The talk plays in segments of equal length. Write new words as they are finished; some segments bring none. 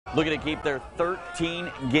Looking to keep their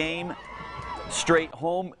 13-game straight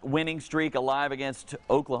home winning streak alive against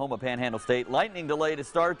Oklahoma Panhandle State. Lightning delay to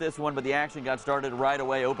start this one, but the action got started right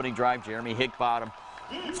away. Opening drive, Jeremy Hickbottom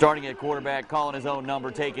starting at quarterback, calling his own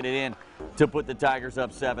number, taking it in to put the Tigers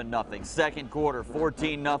up 7-0. Second quarter,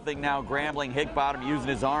 14-0 now. Grambling, Hickbottom using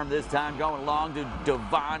his arm this time, going long to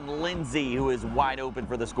Devon Lindsay, who is wide open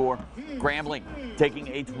for the score. Grambling taking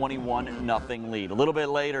a 21-0 lead. A little bit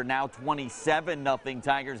later, now 27-0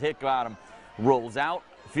 Tigers. Hickbottom rolls out,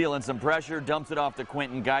 feeling some pressure, dumps it off to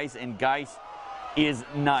Quentin Geis, and Geis is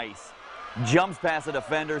nice. Jumps past the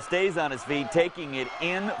defender, stays on his feet, taking it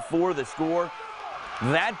in for the score.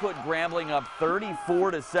 That put Grambling up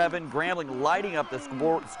 34-7. Grambling lighting up the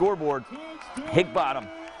scoreboard. Hickbottom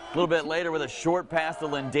a little bit later with a short pass to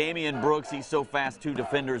Lindamian Brooks. He's so fast, two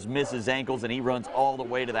defenders miss his ankles, and he runs all the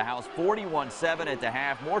way to the house. 41-7 at the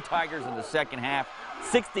half. More Tigers in the second half.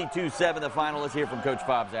 62-7 the final. Let's hear from Coach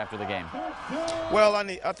Fobbs after the game. Well,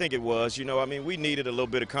 I think it was. We needed a little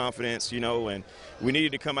bit of confidence, and we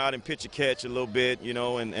needed to come out and pitch a catch a little bit,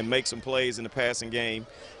 and make some plays in the passing game.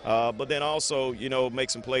 But then also, make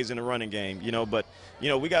some plays in the running game, But,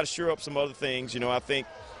 we got to shore up some other things. I think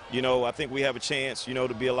we have a chance,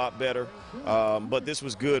 to be a lot better. But this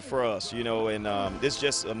was good for us, and this is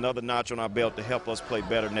just another notch on our belt to help us play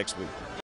better next week.